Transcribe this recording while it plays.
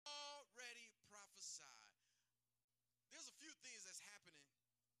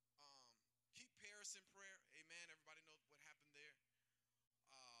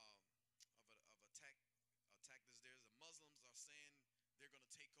they're going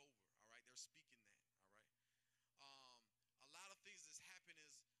to take over. All right, they're speaking that. All right. Um, a lot of things that's happened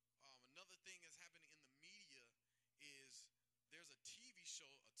is another thing that's happening in the media is there's a TV show,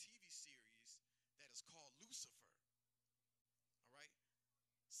 a TV series that is called Lucifer. All right,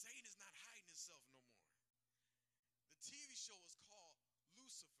 Satan is not hiding himself no more. The TV show is called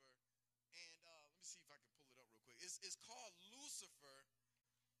Lucifer, and let me see if I can pull it up real quick. It's called Lucifer,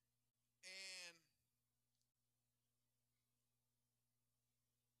 and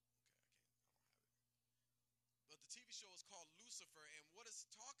but the TV show is called Lucifer, and what it's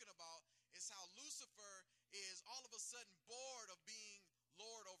talking about is how Lucifer is all of a sudden bored of being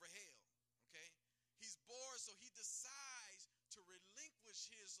Lord over hell. Okay, he's bored, so he decides to relinquish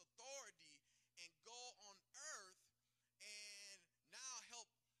his authority and go on earth and now help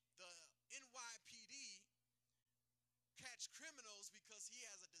the NYPD catch criminals because he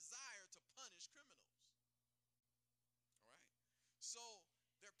has a desire to punish criminals. All right. So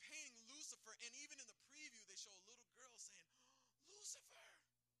they're paying Lucifer, and even in the preview, they show a little girl saying, "Oh, Lucifer,"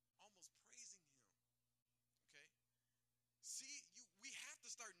 almost praising him. Okay. See, we have to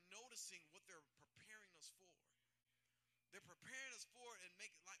start noticing what they're preparing us for. They're preparing us for it and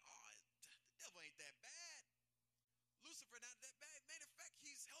make it like, oh, the devil ain't that bad. Lucifer not that bad. Matter of fact,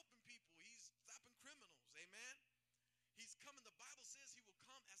 he's helping people. He's stopping criminals. Amen. He's coming. The Bible says he will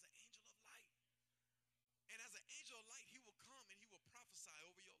come as an angel of light. And as an angel of light, he will come and he will prophesy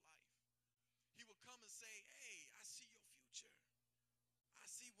over your life. He will come and say, "Hey, I see your future. I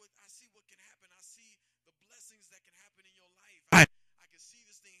see what can happen. I see the blessings that can happen in your life. I can see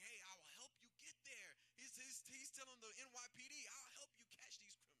this thing. Hey, I will help you get there." He's telling the NYPD, "I'll help you catch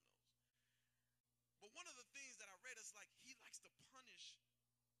these criminals." But one of the things that I read is like he likes to punish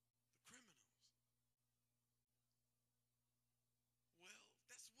the criminals. Well,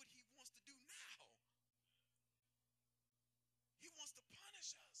 that's what he wants to do now. He wants to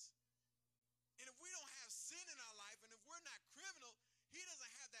punish us. And if we don't have sin in our life, and if we're not criminal, he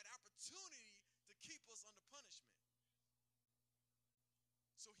doesn't have that opportunity to keep us under punishment.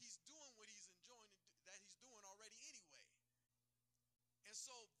 So he's doing what he's enjoying that he's doing already anyway. And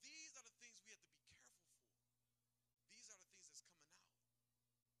so these are the things we have to be careful for. These are the things that's coming out.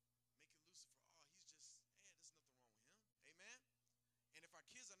 Making Lucifer, oh, he's just, there's nothing wrong with him. Amen? And if our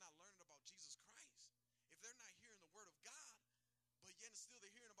kids are not learning about Jesus Christ, if they're not hearing the word of God, but yet still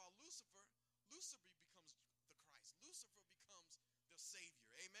they're hearing about Lucifer, Lucifer becomes the Christ. Lucifer becomes the Savior.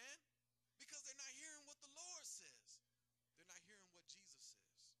 Amen? Because they're not hearing what the Lord says. They're not hearing what Jesus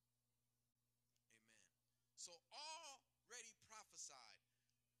says. Amen. So already prophesied.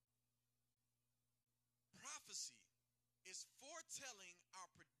 Prophecy is foretelling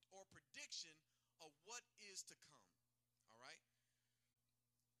or prediction of what is to come. All right?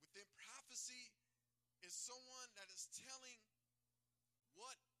 Within prophecy is someone that is telling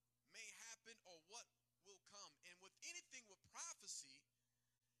what may happen or what will come. And with anything with prophecy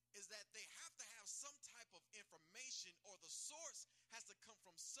is that they have to have some type of information, or the source has to come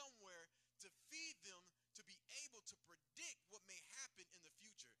from somewhere to feed them to be able to predict what may happen in the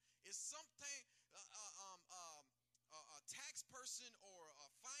future. Is something a tax person or a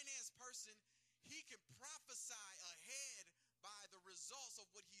finance person, he can prophesy ahead by the results of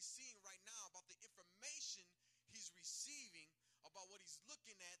what he's seeing right now, about the information he's receiving, about what he's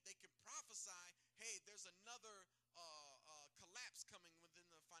looking at. They can prophesy, hey, there's another collapse coming within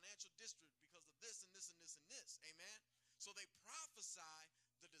the financial district because of this and this and this and this. Amen. So they prophesy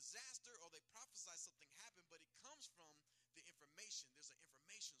the disaster, or they prophesy something happen, but it comes from the information. There's an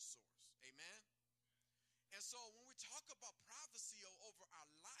information source. Amen. And so when we talk about prophecy over our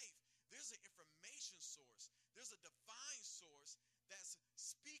life, there's an information source. There's a divine source that's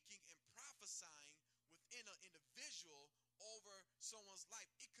speaking and prophesying within an individual over someone's life.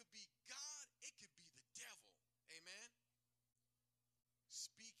 It could be God, it could be the devil. Amen.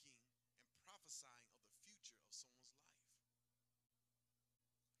 Speaking and prophesying of the future of someone's life.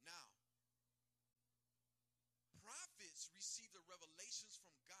 Now, prophets receive the revelations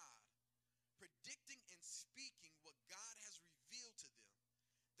from God, predicting and speaking what God has revealed to them.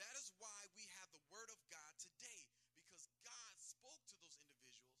 That is why we have the word of God today, because God spoke to those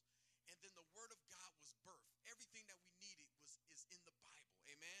individuals, and then the word of God was birthed. Everything that we needed is in the Bible.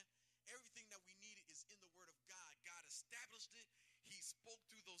 Amen. Everything that we needed is in the word of God. God established it. He spoke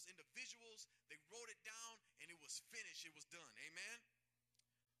through those individuals. They wrote it down, and it was finished. It was done. Amen.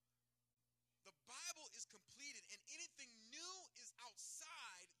 The Bible is completed, and anything new is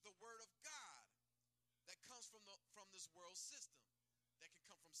outside the word of God that comes from this world system. That can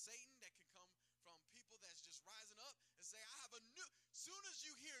come from Satan, that can come from people that's just rising up and say, I have a new, soon as you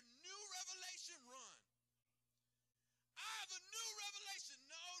hear new revelation, run. I have a new revelation.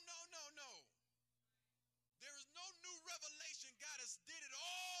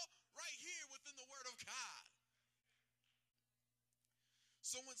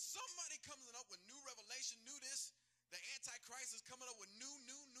 when somebody comes up with new revelation, new this, the Antichrist is coming up with new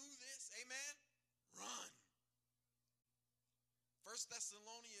this, amen, run. 1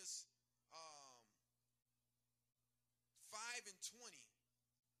 Thessalonians 5:20,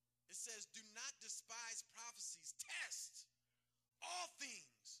 it says, do not despise prophecies. Test all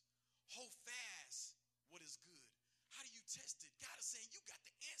things. Hold fast what is good. How do you test it? God is saying you got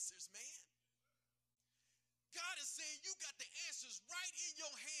the answers, man. God is saying you got the answers right in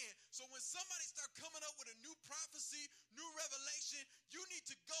your hand. So when somebody start coming up with a new prophecy, new revelation, you need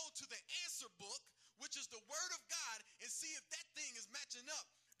to go to the answer book, which is the word of God, and see if that thing is matching up.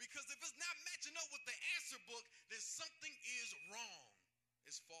 Because if it's not matching up with the answer book, then something is wrong.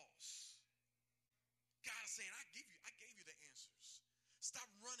 It's false. God is saying, I gave you the answers.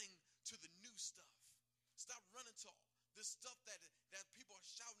 Stop running to the new stuff. Stop running to this stuff that people are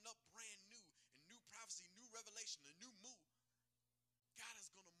shouting up brand new, and new prophecy, new revelation, a new move. God is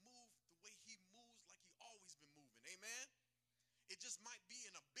going to move the way he moves like he always been moving. Amen. It just might be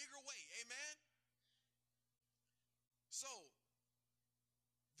in a bigger way. Amen. So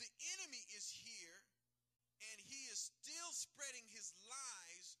the enemy is here, and he is still spreading his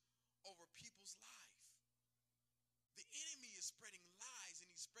lies over people's life. The enemy is spreading lies, and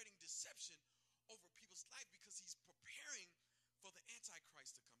he's spreading deception over people's life because he's preparing for the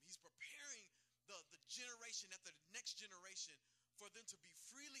Antichrist to come. He's preparing the generation after the next generation for them to be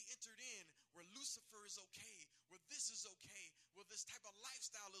freely entered in, where Lucifer is okay, where this is okay, where this type of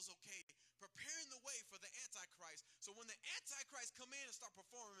lifestyle is okay, preparing the way for the Antichrist. So when the Antichrist come in and start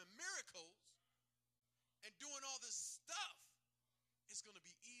performing miracles and doing all this stuff, it's going to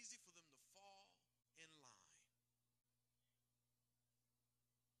be easy for them to fall in line.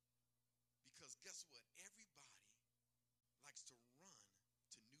 Because guess what? Everybody likes to run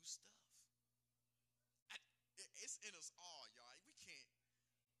to new stuff. It's in us all, y'all. We can't.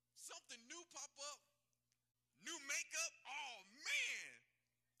 Something new pop up, new makeup. Oh, man.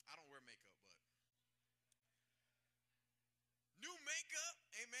 I don't wear makeup, but new makeup,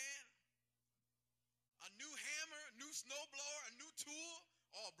 amen. A new hammer, a new snowblower, a new tool.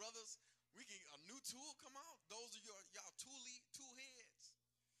 Oh, brothers, a new tool come out. Those are y'all tool heads.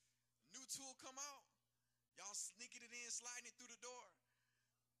 New tool come out. Y'all sneaking it in, sliding it through the door,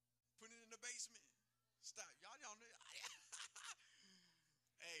 putting it in the basement. Stop. Y'all know.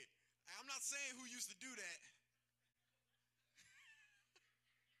 Hey, I'm not saying who used to do that.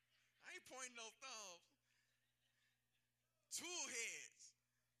 I ain't pointing no thumbs. Tool heads.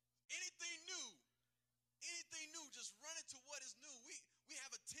 Anything new, just run into what is new. We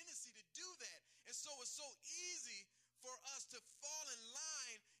have a tendency to do that. And so it's so easy for us to fall in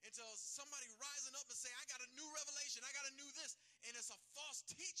line until somebody rising up and say, I got a new revelation, I got a new this. And it's a false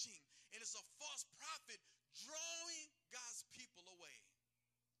teaching, and it's a false prophet drawing God's people away.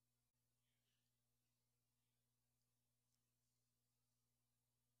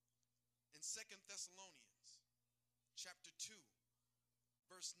 In 2 Thessalonians chapter 2,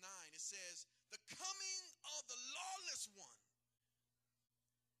 verse 9, it says, the coming of the lawless one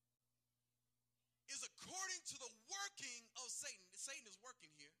is according to the working of Satan. Satan is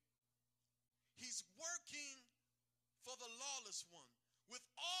working here. He's working for the lawless one with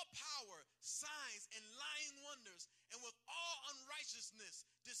all power, signs, and lying wonders, and with all unrighteousness,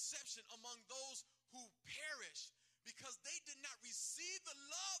 deception among those who perish, because they did not receive the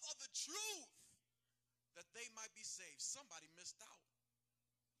love of the truth that they might be saved. Somebody missed out.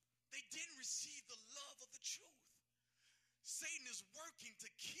 They didn't receive the love of the truth. Satan is working to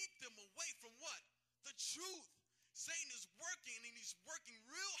keep them away from what? The truth. Satan is working, and he's working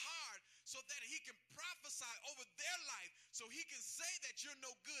real hard so that he can prophesy over their life, so he can say that you're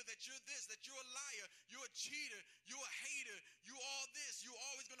no good, that you're this, that you're a liar, you're a cheater, you're a hater, you all this, you're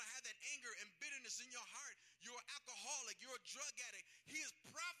always going to have that anger and bitterness in your heart, you're an alcoholic, you're a drug addict. He is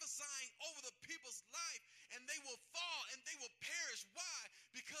prophesying over the people's life, and they will fall and they will perish. Why?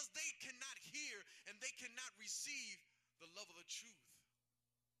 Because they cannot hear and they cannot receive the love of the truth.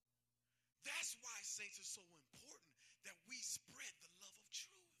 That's why, saints, are so important that we spread the love of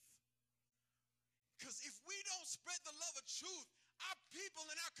truth. Because if we don't spread the love of truth, our people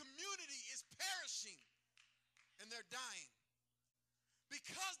in our community is perishing and they're dying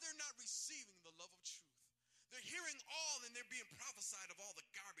because they're not receiving the love of truth. They're hearing all, and they're being prophesied of all the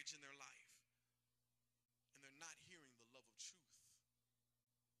garbage in their life, and they're not hearing the love of truth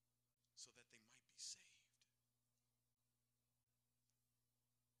so that they might be saved.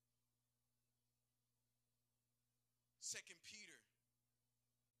 2 Peter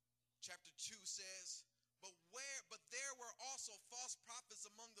chapter 2 says, but there were also false prophets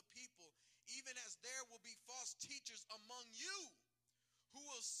among the people, even as there will be false teachers among you, who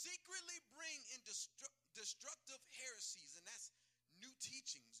will secretly bring in destructive heresies, and that's new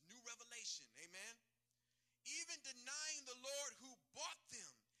teachings, new revelation, amen, even denying the Lord who bought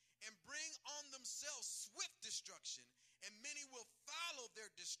them, and bring on themselves swift destruction, and many will follow their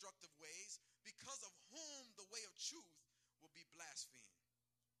destructive ways, because of whom the way of truth will be blasphemed.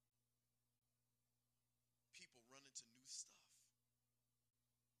 People run into new stuff.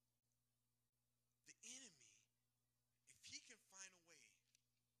 The enemy, if he can find a way.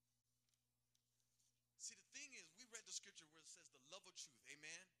 See, the thing is, we read the scripture where it says the love of truth,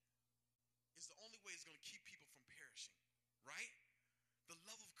 amen, is the only way it's going to keep people from perishing, right? The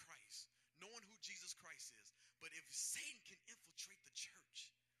love of Christ, knowing who Jesus Christ is. But if Satan can infiltrate the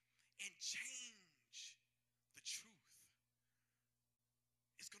church and change the truth,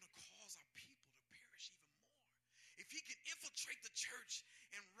 it's going to cause our people to perish even more. If he can infiltrate the church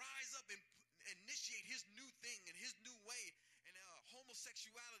and rise up and initiate his new thing and his new way, and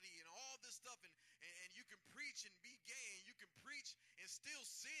homosexuality and all this stuff, and you can preach and be gay, and you can preach and still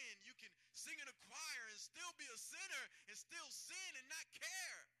sin, you can sing in a choir and still be a sinner and still sin and not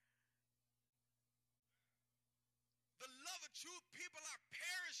care. The love of truth, people are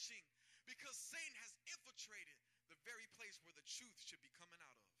perishing because Satan has infiltrated the very place where the truth should be coming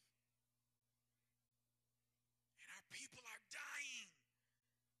out of. And our people are dying.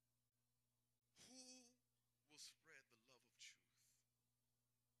 Who will spread the love of truth?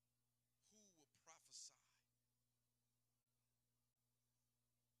 Who will prophesy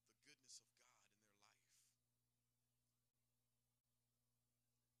the goodness of God in their life?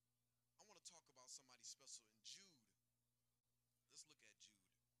 I want to talk about somebody special in Jude. Let's look at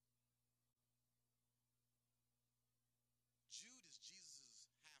Jude. Jude is Jesus'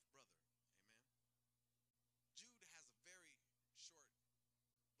 half-brother, amen? Jude has a very short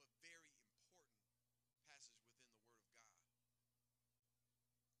but very important passage within the Word of God.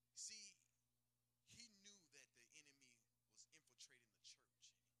 See, he knew that the enemy was infiltrating the church.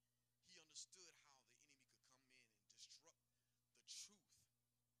 He understood how the enemy could come in and disrupt the truth,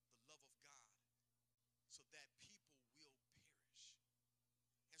 the love of God, so that people will perish.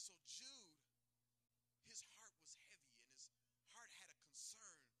 And so Jude, his heart was heavy, and his heart had a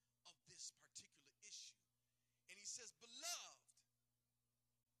concern of this particular issue. And he says, beloved.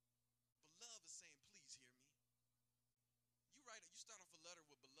 Beloved is saying, please hear me. You start off a letter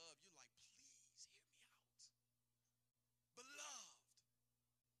with beloved, you're like, please hear me out. Beloved,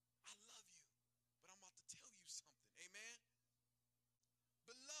 I love you, but I'm about to tell you something, amen?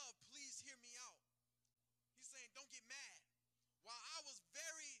 Beloved, please hear me out. He's saying, don't get mad. While I was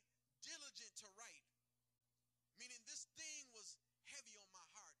very diligent to write, meaning this thing was heavy on my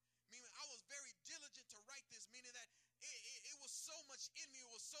heart, meaning I was very diligent to write this, meaning that it was so much in me,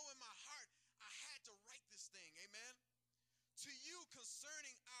 it was so in my heart, I had to write this thing, amen? To you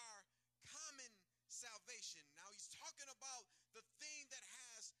concerning our common salvation. Now he's talking about the thing that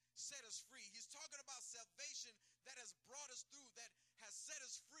has set us free. He's talking about salvation that has brought us through, that has set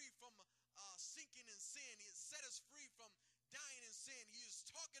us free from sinking in sin. He has set us free from dying in sin. He is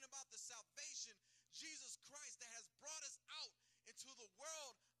talking about the salvation, Jesus Christ, that has brought us out into the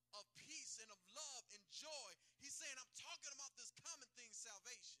world of peace and of love and joy. He's saying, I'm talking about this common thing,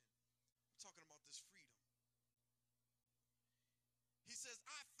 salvation. I'm talking about this freedom. He says,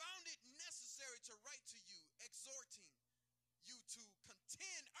 I found it necessary to write to you, exhorting you to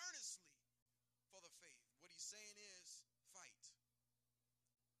contend earnestly for the faith. What he's saying is, fight.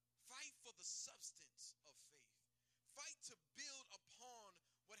 Fight for the substance of faith. Fight to build upon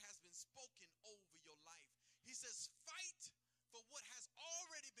what has been spoken over your life. He says, fight for what has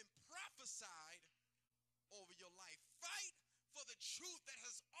already been prophesied over your life. Fight for the truth that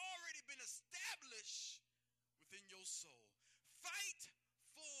has already been established within your soul. Fight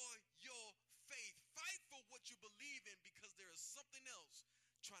for your faith. Fight for what you believe in, because there is something else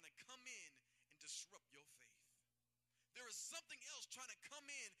trying to come in and disrupt your faith. There is something else trying to come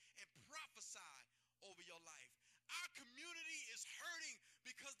in and prophesy over your life. Our community is hurting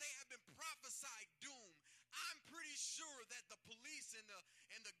because they have been prophesied doom. I'm pretty sure that the police and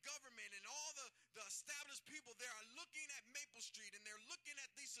the government and all the established people, they are looking at Maple Street and they're looking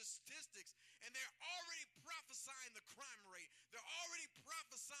at these statistics, and they're already prophesying the crime rate. They're already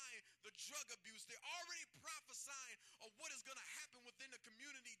prophesying the drug abuse. They're already prophesying of what is going to happen within the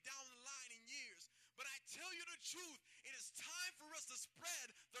community down the line in years. But I tell you the truth, it is time for us to spread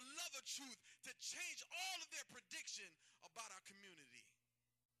the love of truth to change all of their prediction about our community.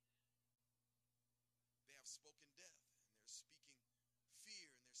 They have spoken death, and they're speaking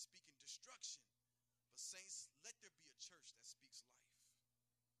fear, and they're speaking destruction. But saints, let there be a church that speaks life.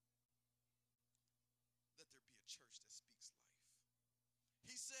 Let there be a church that speaks life.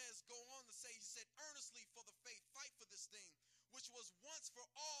 was once for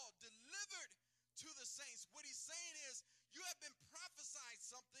all delivered to the saints. What he's saying is, you have been prophesied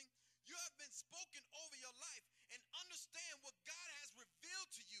something, you have been spoken over your life, and understand what God has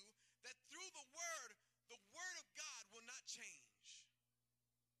revealed to you, that through the word of God will not change.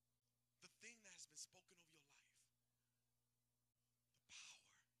 The thing that has been spoken over your life, the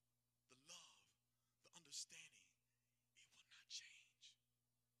power, the love, the understanding, it will not change.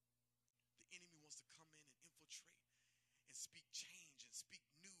 The enemy wants to come in and infiltrate and speak change and speak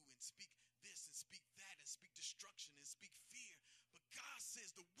new and speak this and speak that and speak destruction and speak fear. But God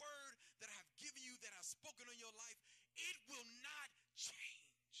says the word that I have given you, that I've spoken on your life, it will not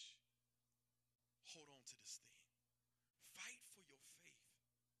change. Hold on to this thing. Fight for your faith.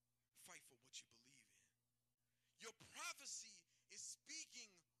 Fight for what you believe in. Your prophecy is speaking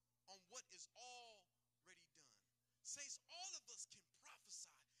on what is already done. Saints, all of us can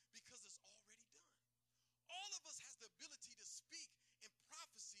prophesy because it's already done. All of us has the ability to speak in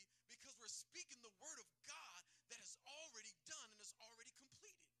prophecy because we're speaking the word of God that is already done and is already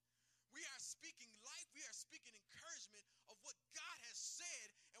completed. We are speaking life. We are speaking encouragement of what God has said,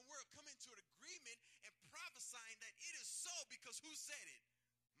 and we're coming to an agreement and prophesying that it is so because who said it?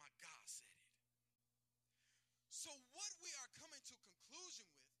 My God said it. So what we are coming to a conclusion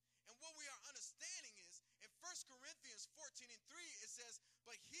with and what we are understanding is in 1 Corinthians 14:3, it says,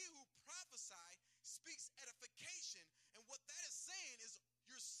 but he who prophesies speaks edification. And what that is saying is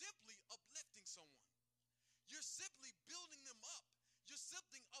you're simply uplifting someone. You're simply building them up. You're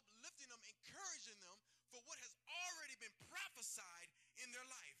simply uplifting them, encouraging them for what has already been prophesied in their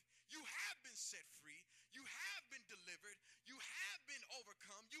life. You have been set free. You have been delivered. You have been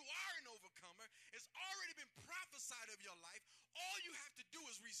overcome. You are an overcomer. It's already been prophesied of your life. All you have to do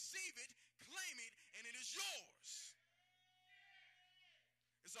is receive it, claim it, and it is yours.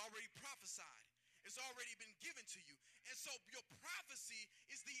 It's already prophesied. It's already been given to you. And so your prophecy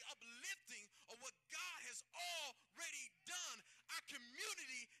is the uplifting of what God has already done. Our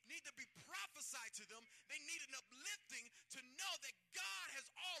community need to be prophesied to them. They need an uplifting to know that God has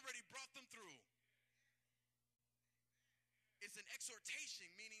already brought them through. It's an exhortation,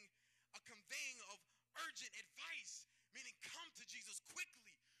 meaning a conveying of urgent advice, meaning come to Jesus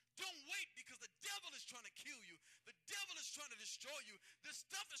quickly. Don't wait because the devil is trying to kill you. The devil is trying to destroy you. This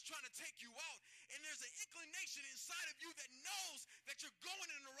stuff is trying to take you out. And there's an inclination inside of you that knows that you're going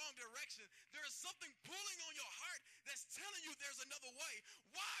in the wrong direction. There is something pulling on your heart that's telling you there's another way.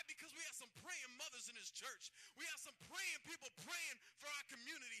 Why? Because we have some praying mothers in this church. We have some praying people praying for our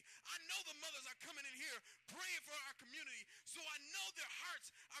community. I know the mothers are coming in here praying for our community. So I know their hearts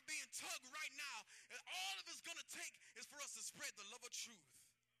are being tugged right now. And all of it's going to take is for us to spread the love of truth.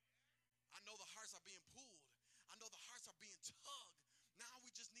 I know the hearts are being pulled. I know the hearts are being tugged. Now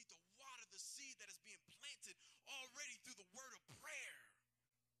we just need to water the seed that is being planted already through the word of prayer.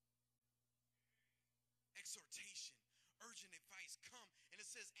 Exhortation, urgent advice, come. And it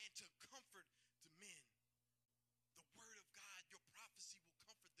says, and to comfort the men. The word of God, your prophecy will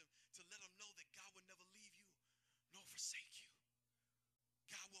comfort them to let them know that God will never leave you nor forsake you.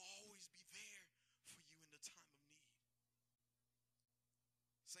 God will always be there for you in the time of need.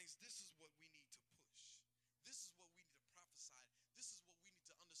 Saints, this is what we need to push. This is what we need to prophesy. This is what we need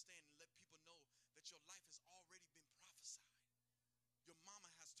to understand and let people know that your life has already been prophesied. Your mama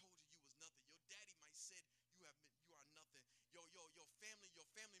has told you was nothing. Your daddy might said you are nothing. Your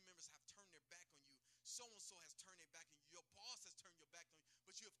family members have turned their back on you. So-and-so has turned their back on you. Your boss has turned your back on you.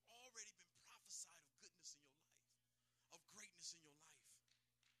 But you have already been prophesied of goodness in your life, of greatness in your life.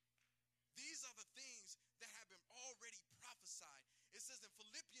 These are the things that have been already prophesied. It says in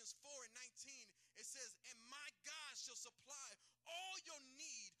Philippians 4:19, it says, and my God shall supply all your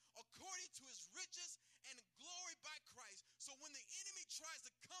need according to his riches and glory by Christ. So when the enemy tries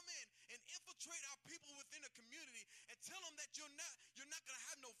to come in and infiltrate our people within a community and tell them that you're not going to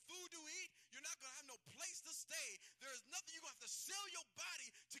have no food to eat, you're not going to have no place to stay, there is nothing, you're going to have to sell your body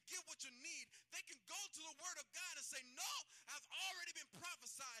to get what you need. They can go to the word of God and say, no, I've already been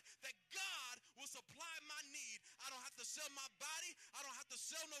prophesied that God will supply my need. I don't have to sell my body. I don't have to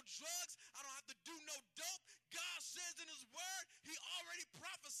sell no drugs. I don't have to do no dope. God says in his word, he already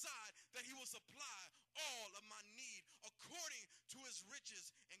prophesied that he will supply all of my need according to his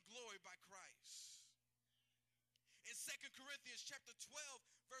riches and glory by Christ. In 2 Corinthians chapter 12,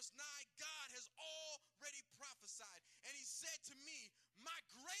 verse 9, God has already prophesied. And he said to me, my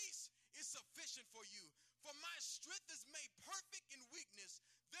grace is sufficient for you, for my strength is made perfect in weakness.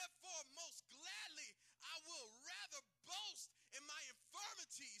 Therefore, most gladly, I will rather boast in my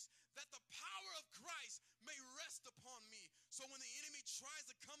infirmities, that the power of Christ may rest upon me. So when the enemy tries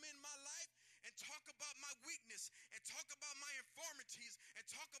to come in my life and talk about my weakness and talk about my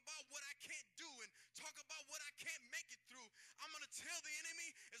talk about what I can't do and talk about what I can't make it through, I'm going to tell the enemy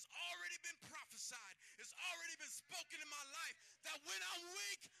it's already been prophesied. It's already been spoken in my life that when I'm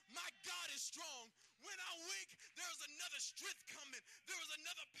weak, my God is strong. When I'm weak, there is another strength coming. There is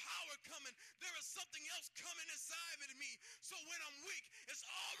another power coming. There is something else coming inside of me. So when I'm weak, it's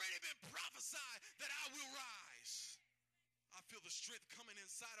already been prophesied that I will rise. I feel the strength coming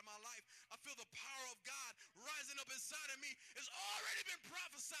inside of my life. I feel the power of God rising up inside of me. It's already been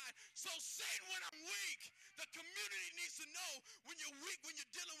prophesied. So Satan, when I'm weak, the community needs to know when you're weak, when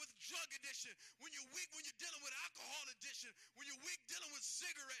you're dealing with drug addiction, when you're weak, when you're dealing with alcohol addiction, when you're weak dealing with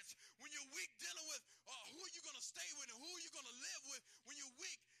cigarettes, when you're weak dealing with who are you going to stay with and who are you going to live with, when you're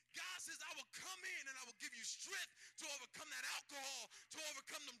weak, God says, I will come in and I will give you strength to overcome that alcohol, to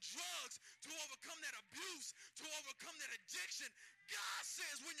overcome them drugs, to overcome that abuse, to overcome that addiction. God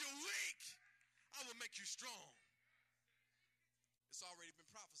says, when you're weak, I will make you strong. It's already been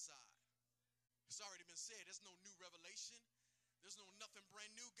prophesied. It's already been said. There's no new revelation. There's no nothing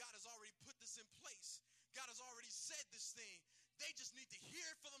brand new. God has already put this in place. God has already said this thing. They just need to hear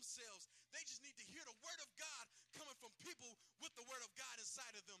it for themselves. They just need to hear the word of God coming from people with the word of God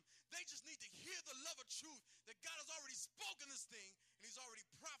inside of them. They just need to hear the love of truth that God has already spoken this thing and he's already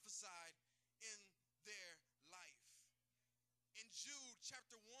prophesied in their life. In Jude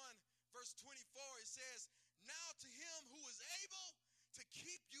chapter 1, verse 24, it says, now to him who is able to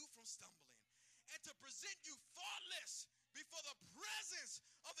keep you from stumbling and to present you faultless before the presence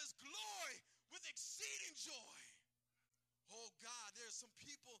of his glory with exceeding joy. Oh God, there's some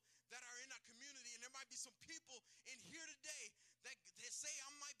people that are in our community, and there might be some people in here today that they say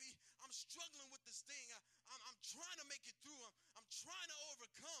I'm struggling with this thing. I'm trying to make it through. I'm trying to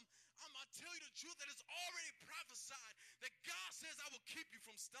overcome. I tell you the truth that it's already prophesied that God says I will keep you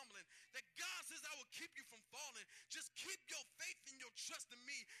from stumbling, that God says I will keep you from falling. Just keep your faith and your trust in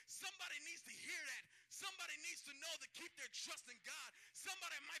me. Somebody needs to hear that. Somebody needs to know to keep their trust in God.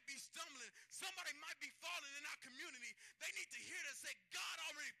 Somebody might be stumbling. Somebody might be falling in our community. They need to hear that say God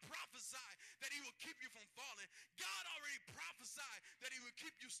already prophesied that he will keep you from falling. God already prophesied that he will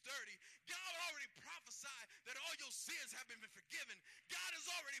keep you sturdy. God already prophesied that all your sins have been forgiven. God has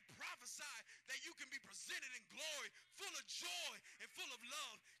already prophesied that you can be presented in glory, full of joy and full of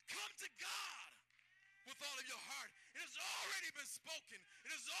love. Come to God with all of your heart. It has already been spoken.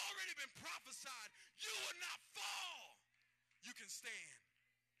 It has already been prophesied. You will not fall. You can stand.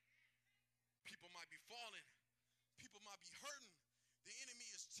 People might be falling. People might be hurting. The enemy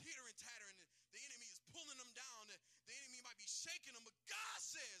is teetering, tattering. The enemy is pulling them down. The enemy might be shaking them. But God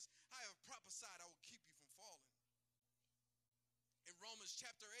says, I have prophesied I will keep you from falling. In Romans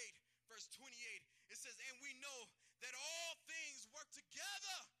chapter 8, verse 28, it says, and we know that all things work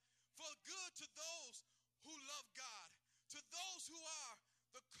together for good to those who love God, to those who are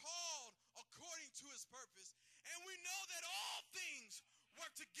the called according to his purpose. And we know that all things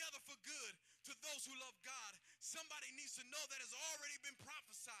work together for good to those who love God. Somebody needs to know that has already been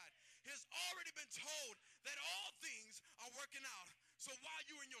prophesied. It has already been told that all things are working out. So while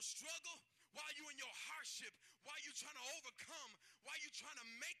you're in your struggle, while you're in your hardship, while you're trying to overcome, while you're trying to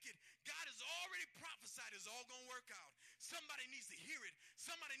make it, God has already prophesied it's all going to work out. Somebody needs to hear it.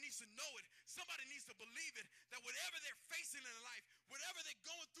 Somebody needs to know it. Somebody needs to believe it, that whatever they're facing in life, whatever they're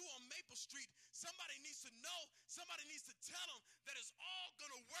going through on Maple Street, somebody needs to know, somebody needs to tell them that it's all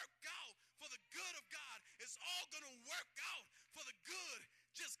going to work out for the good of God. It's all going to work out for the good.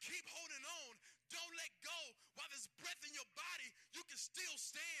 Just keep holding on. Don't let go. While there's breath in your body, you can still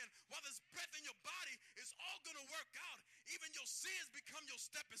stand. While there's breath in your body, it's all going to work out. Even your sins become your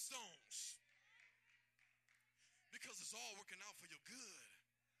stepping stones. Because it's all working out for your good.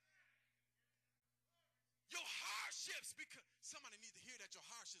 Your hardships, because somebody needs to hear that your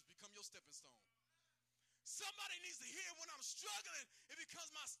hardships become your stepping stone. Somebody needs to hear when I'm struggling, it becomes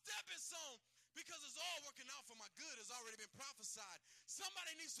my stepping stone. Because it's all working out for my good. It's already been prophesied.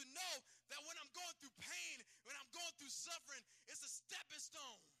 Somebody needs to know that when I'm going through pain, when I'm going through suffering, it's a stepping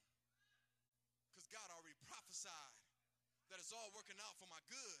stone. Because God already prophesied that it's all working out for my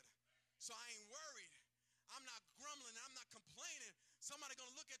good. So I ain't worried. I'm not grumbling. I'm not complaining. Somebody going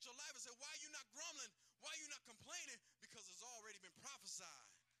to look at your life and say, why are you not grumbling? Why are you not complaining? Because it's already been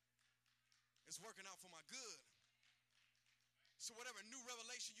prophesied. It's working out for my good. So whatever new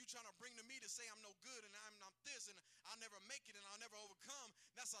revelation you're trying to bring to me to say I'm no good and I'm not this and I'll never make it and I'll never overcome,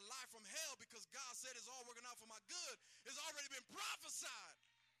 that's a lie from hell, because God said it's all working out for my good. It's already been prophesied.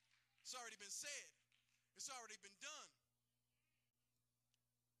 It's already been said. It's already been done.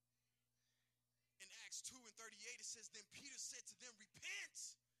 In Acts 2 and 38, it says, then Peter said to them,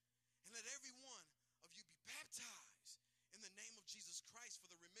 repent and let every one of you be baptized in the name of Jesus Christ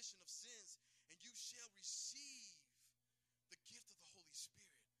for the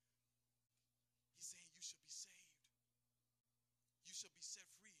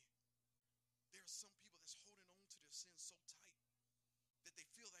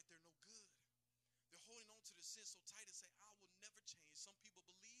sin so tight and say, I will never change. Some people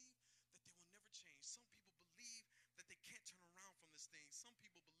believe that they will never change. Some people believe that they can't turn around from this thing. Some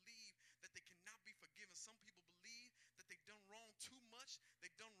people believe that they cannot be forgiven. Some people believe that they've done wrong too much.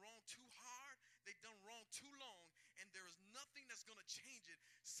 They've done wrong too hard. They've done wrong too long. And there is nothing that's going to change it.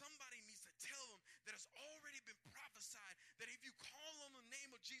 Somebody needs to tell them that it's already been prophesied that if you call on the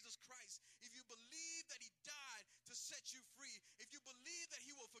name of Jesus Christ, if you believe that he died to set you free, if you believe that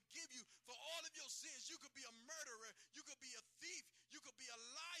he will forgive you for all of your sins, you could be a murderer, you could be a thief, you could be a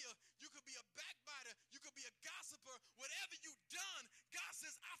liar, you could be a backbiter, you could be a gossiper, whatever you've done, God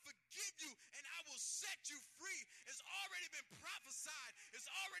says, I forgive you and I will set you free. It's already been prophesied. It's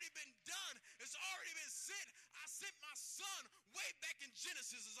already been done. It's already been sent. I sent my son way back in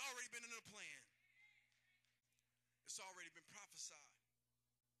Genesis. It's already been in the plan. It's already been prophesied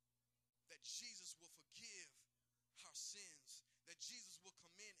that Jesus will forgive our sins, that Jesus will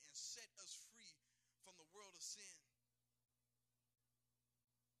come in and set us free from the world of sin.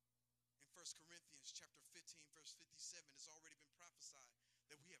 In 1 Corinthians chapter 15, verse 57, it's already been prophesied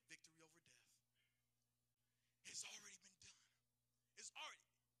that we have victory over death. It's already been done. It's already,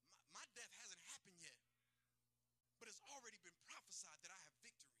 my death hasn't happened yet, but it's already been prophesied that I have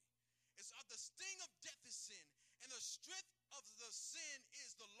victory. It's the sting of death is sin, and the strength of the sin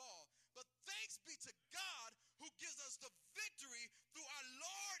is the law. But thanks be to God who gives us the victory through our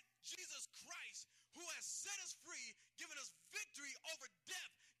Lord Jesus Christ, who has set us free, given us victory over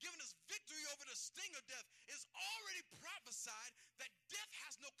death, given us victory over the sting of death. It's already prophesied that death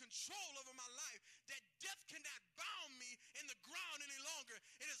has no control over my life, that death cannot bound me in the ground any longer.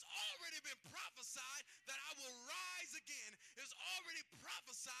 It has already been prophesied that I will rise again. It's already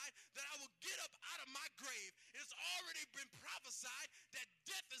prophesied that I will get up out of my grave. It's already been prophesied that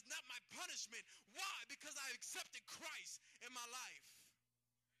death is not my punishment. Why? Because I accepted Christ in my life.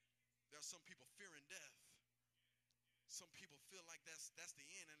 There are some people fearing death. Some people feel like that's the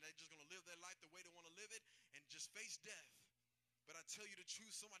end, and they're just going to live their life the way they want to live it and just face death. But I tell you the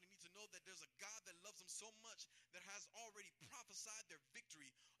truth, somebody needs to know that there's a God that loves them so much that has already prophesied their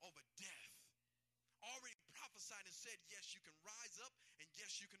victory over death. Already prophesied and said, yes, you can rise up, and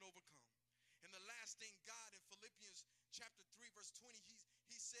yes, you can overcome. And the last thing, God in Philippians chapter 3, verse 20,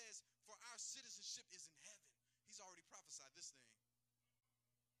 he says, for our citizenship is in heaven. He's already prophesied this thing.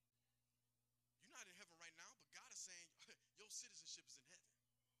 You're not in heaven right now, but God is saying your citizenship is in heaven.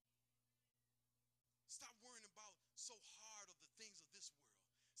 Stop worrying about so hard of the things of this world.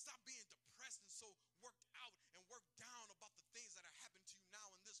 Stop being depressed and so worked out and worked down about the things that are happening to you now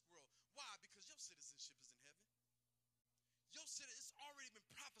in this world. Why? Because your citizenship is in heaven. It's already been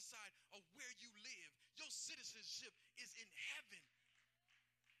prophesied of where you live. Your citizenship is in heaven.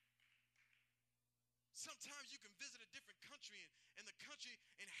 Sometimes you can visit a different country, and the country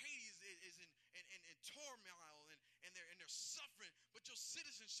in Haiti is in turmoil, and they're suffering, but your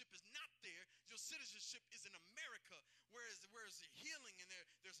citizenship is not there. Your citizenship is in America, whereas the healing, and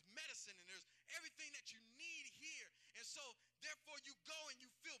there's medicine, and there's everything that you need here. And so, therefore, you go and you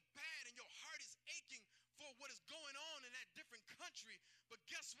feel bad, and your heart is aching for what is going on in that different country. But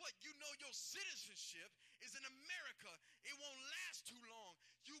guess what? You know your citizenship is in America. It won't last too long.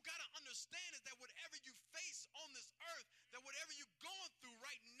 You got to understand is that whatever you face on this earth, that whatever you're going through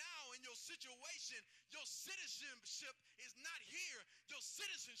right now in your situation, your citizenship is not here. Your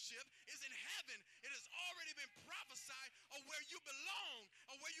citizenship is in heaven. It has already been prophesied of where you belong,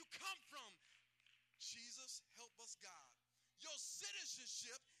 of where you come from. Jesus, help us, God. Your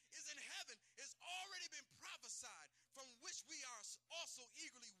citizenship is in heaven. It's already been prophesied, from which we are also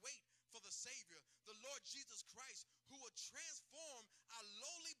eagerly wait for the Savior, the Lord Jesus Christ, who will transform our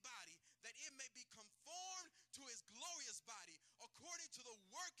lowly body that it may be conformed to his glorious body, according to the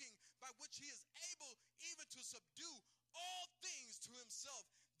working by which he is able even to subdue all things to himself.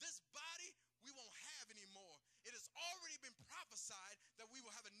 This body we won't have anymore. It has already been prophesied that we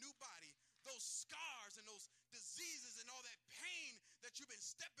will have a new body. Those scars and those diseases and all that pain that you've been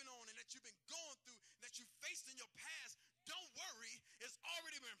stepping on and that you've been going through, that you faced in your past, don't worry. It's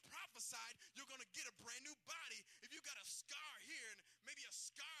already been prophesied. You're going to get a brand new body. If you got a scar here and maybe a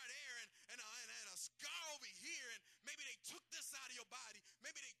scar there and a scar over here, and maybe they took this out of your body,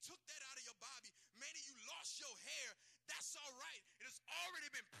 maybe they took that out of your body, maybe you lost your hair, that's all right. It has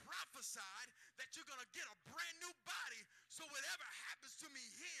already been prophesied that you're going to get a brand new body. So whatever happens to me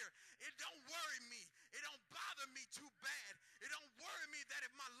here, it don't worry me. It don't bother me too bad. It don't worry me that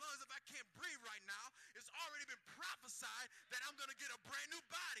if my lungs, if I can't breathe right now, it's already been prophesied that I'm going to get a brand new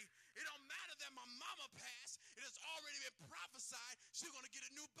body. It don't matter that my mama passed. It has already been prophesied she's going to get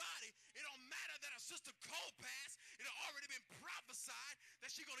a new body. It don't matter that her sister Cole passed. It had already been prophesied that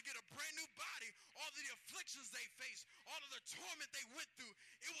she's going to get a brand new body. All of the afflictions they faced, all of the torment they went through,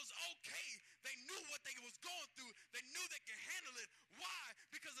 it was okay. They knew what they was going through. They knew they could handle it. Why?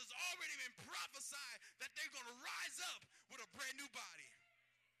 Because it's already been prophesied that they're going to rise up with a brand new body.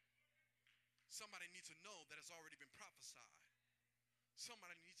 Somebody needs to know that it's already been prophesied.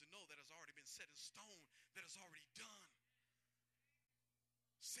 Somebody needs to know that it's already been set in stone, that it's already done.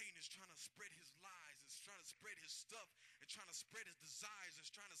 Satan is trying to spread his lies, is trying to spread his stuff, and trying to spread his desires, is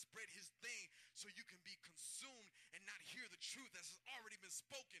trying to spread his thing so you can be consumed and not hear the truth that has already been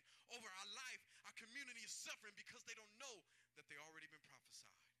spoken over our life. Our community is suffering because they don't